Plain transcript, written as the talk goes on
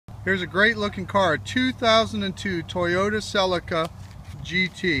Here's a great looking car, a 2002 Toyota Celica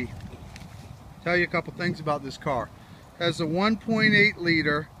GT. Tell you a couple things about this car. It has a 1.8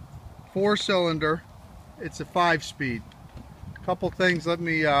 liter 4-cylinder. It's a 5-speed. Couple things, let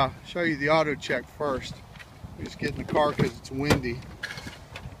me show you the auto check first. We just get in the car because it's windy.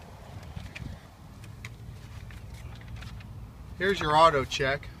 Here's your auto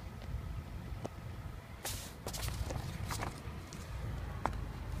check.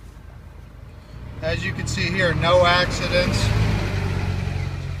 As you can see here, no accidents.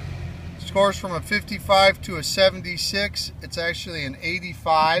 Scores from a 55 to a 76. It's actually an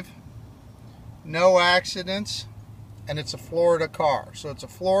 85. No accidents, and it's a Florida car. So it's a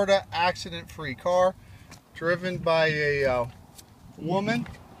Florida accident-free car, driven by a woman.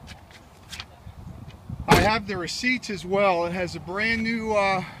 I have the receipts as well. It has a brand new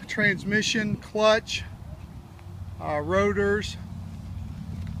transmission, clutch, rotors,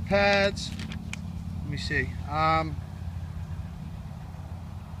 pads. Let me see.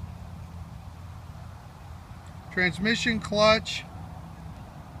 Transmission, clutch,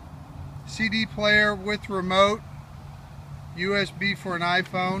 CD player with remote, USB for an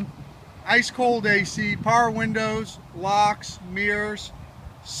iPhone, ice cold AC, power windows, locks, mirrors,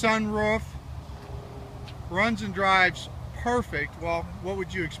 sunroof. Runs and drives perfect. Well, what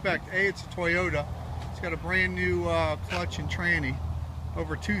would you expect? A, it's a Toyota. It's got a brand new clutch and tranny.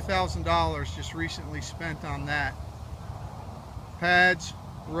 Over $2,000 just recently spent on that. Pads,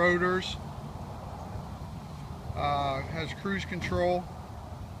 rotors, has cruise control,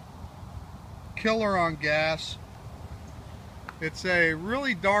 killer on gas. It's a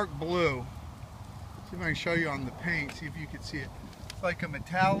really dark blue. See if I can show you on the paint, see if you can see it. It's like a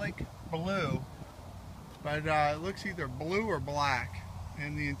metallic blue, but it looks either blue or black,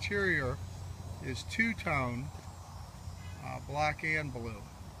 and the interior is two-tone, black and blue.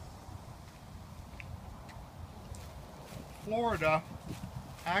 Florida,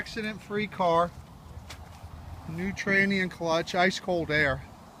 accident-free car, new tranny and clutch, ice-cold air,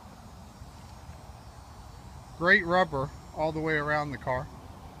 great rubber all the way around the car,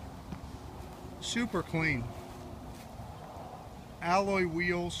 super clean, alloy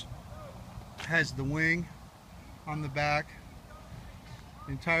wheels, has the wing on the back,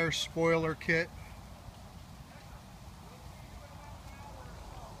 entire spoiler kit,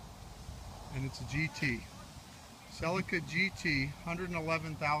 and it's a GT. Celica GT,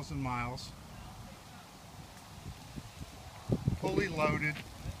 111,000 miles, fully loaded,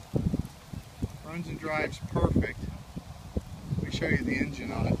 runs and drives perfect. Let me show you the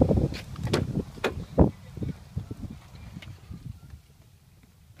engine on it.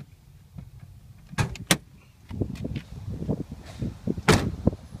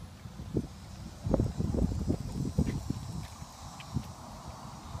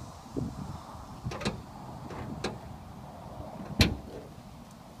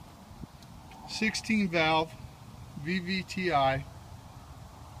 '16 valve VVTi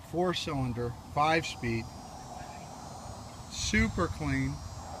 4-cylinder 5-speed, super clean.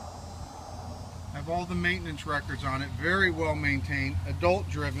 Have all the maintenance records on it, very well maintained, adult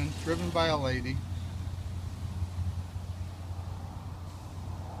driven by a lady.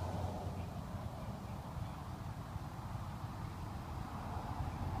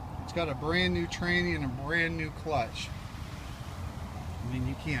 It's got a brand new tranny and a brand new clutch. I mean,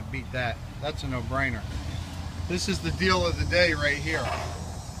 you can't beat that. That's a no-brainer. This is the deal of the day right here.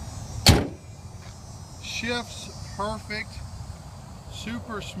 Shifts perfect,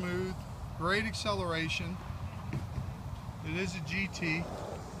 super smooth, great acceleration. It is a GT.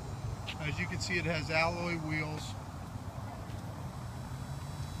 As you can see, it has alloy wheels.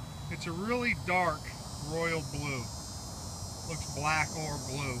 It's a really dark royal blue. Looks black or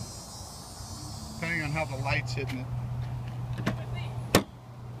blue, depending on how the light's hitting it.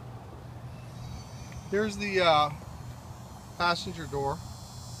 Here's the passenger door.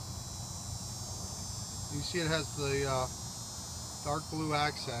 You see it has the dark blue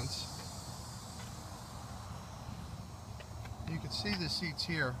accents. You can see the seats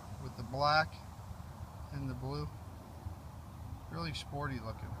here with the black and the blue. Really sporty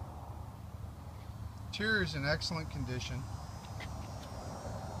looking. Interior is in excellent condition.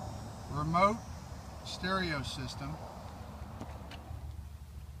 Remote stereo system.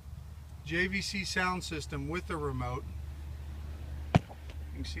 JVC sound system with a remote. You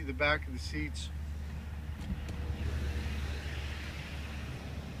can see the back of the seats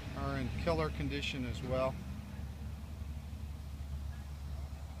are in killer condition as well.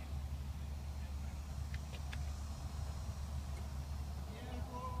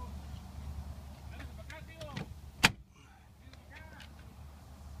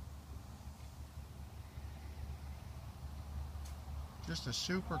 Just a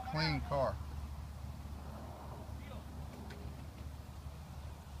super clean car.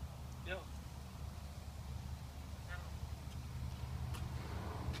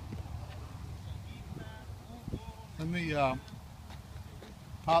 Let me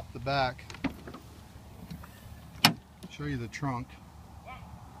pop the back, show you the trunk.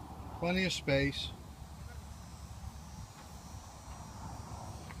 Plenty of space.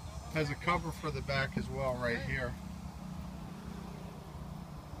 Has a cover for the back as well right here.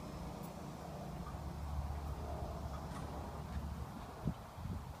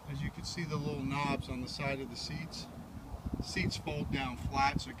 As you can see, the little knobs on the side of the seats. Seats fold down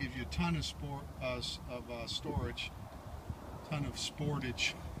flat, so it gives you a ton of storage. Ton of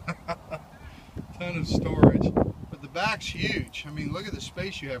sportage. Ton of storage. But the back's huge. I mean, look at the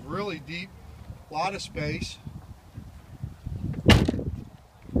space you have. Really deep, a lot of space.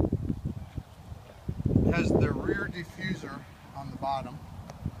 It has the rear diffuser on the bottom.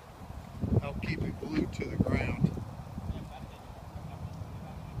 Help keep it glued to the ground.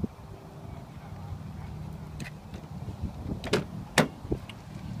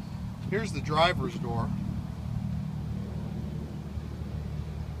 Here's the driver's door.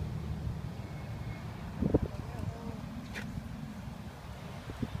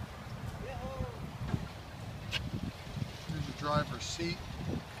 Here's the driver's seat.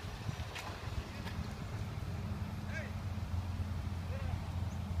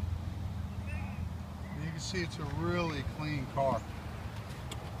 And you can see it's a really clean car.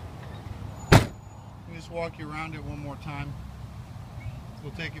 Let me just walk you around it one more time.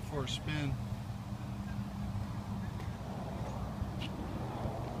 We'll take it for a spin.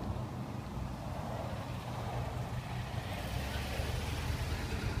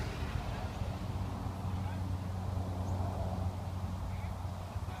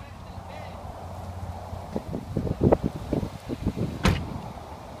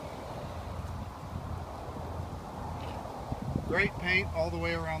 Great paint all the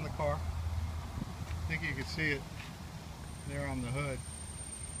way around the car. I think you can see it there on the hood.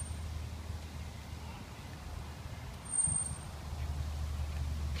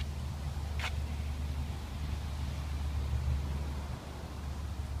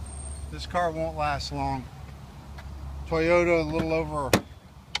 This car won't last long. Toyota, a little over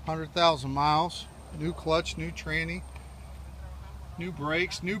 100,000 miles. New clutch, new tranny, new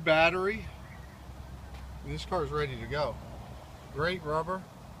brakes, new battery. And this car is ready to go. Great rubber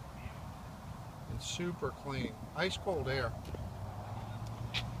and super clean. Ice cold air.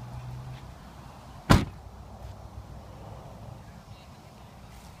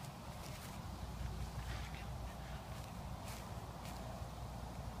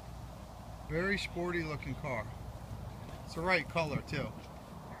 Very sporty looking car. It's the right color too.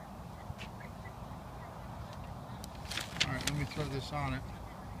 Alright, let me throw this on it.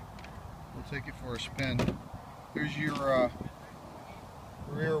 We'll take it for a spin. Here's your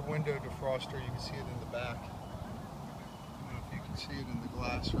rear window defroster. You can see it in the back. I don't know if you can see it in the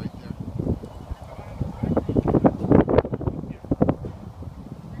glass right there.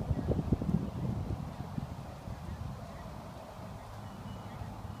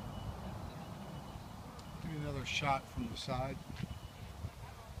 Another shot from the side.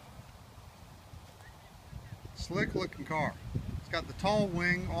 Slick looking car. It's got the tall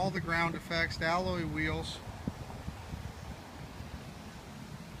wing, all the ground effects, the alloy wheels.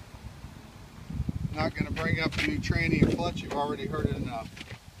 Not going to bring up the new tranny and clutch, you've already heard it enough.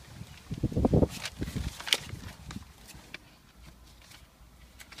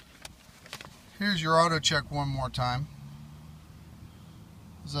 Here's your auto check one more time.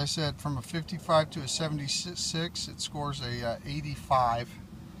 As I said, from a 55 to a 76, it scores a 85.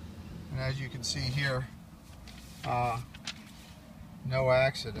 And as you can see here, no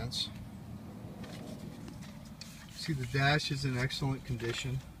accidents. See, the dash is in excellent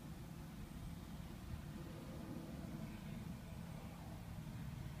condition.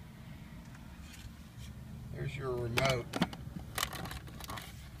 There's your remote.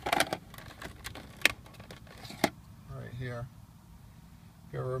 Right here.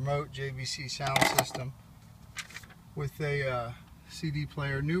 Got a remote JVC sound system with a CD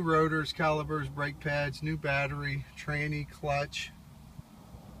player, new rotors, calipers, brake pads, new battery, tranny, clutch.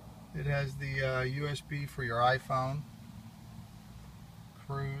 It has the USB for your iPhone,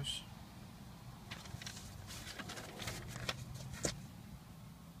 cruise.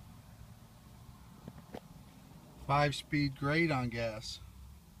 Five-speed, great on gas.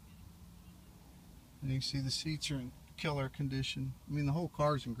 And you can see the seats are in killer condition. I mean, the whole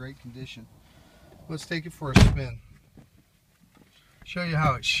car's in great condition. Let's take it for a spin. Show you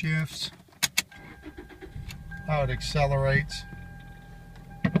how it shifts, how it accelerates.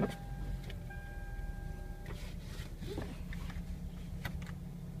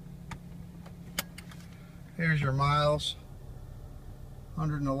 Here's your miles.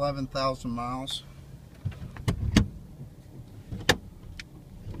 111,000 miles.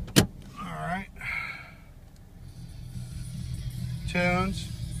 Alright. Tunes.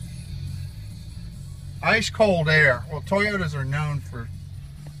 Ice cold air. Well, Toyotas are known for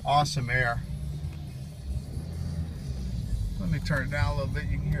awesome air. Let me turn it down a little bit.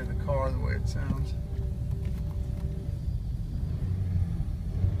 You can hear the car the way it sounds.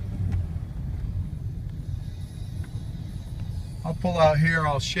 I'll pull out here,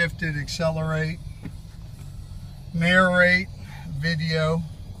 I'll shift it, accelerate, narrate, video,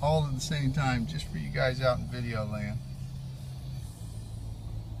 all at the same time, just for you guys out in video land.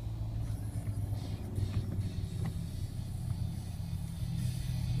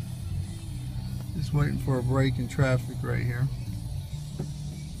 Just waiting for a break in traffic right here.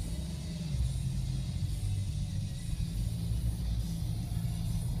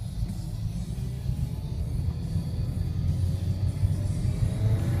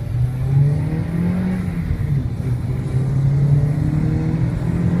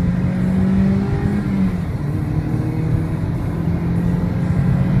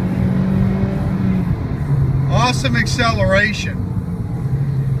 Awesome acceleration.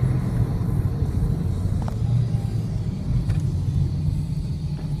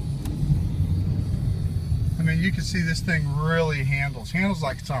 I mean, you can see this thing really handles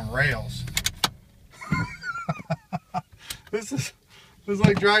like it's on rails. This is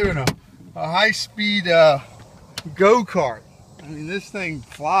like driving a high-speed go-kart. I mean, this thing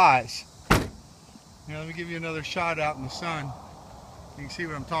flies. Now, let me give you another shot out in the sun. You can see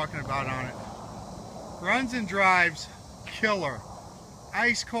what I'm talking about on it. Runs and drives killer.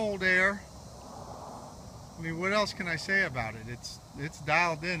 Ice cold air. I mean, what else can I say about it? It's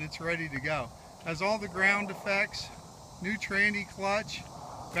dialed in, it's ready to go. Has all the ground effects, new tranny clutch,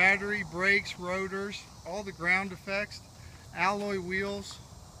 battery, brakes, rotors, all the ground effects, alloy wheels.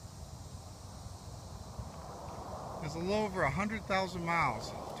 Has a little over 100,000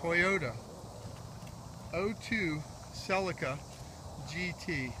 miles. Toyota 02 Celica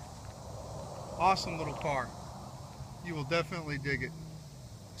GT. Awesome little car. You will definitely dig it.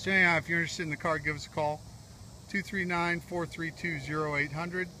 So anyhow, if you're interested in the car, give us a call.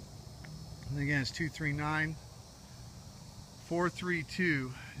 239-432-0800. And again, it's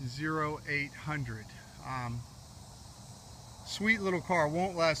 239-432-0800. Sweet little car.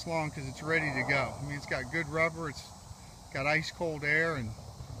 Won't last long because it's ready to go. I mean, it's got good rubber. It's got ice cold air and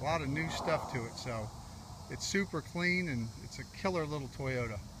a lot of new stuff to it. So it's super clean and it's a killer little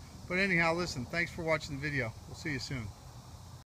Toyota. But anyhow, listen, thanks for watching the video. We'll see you soon.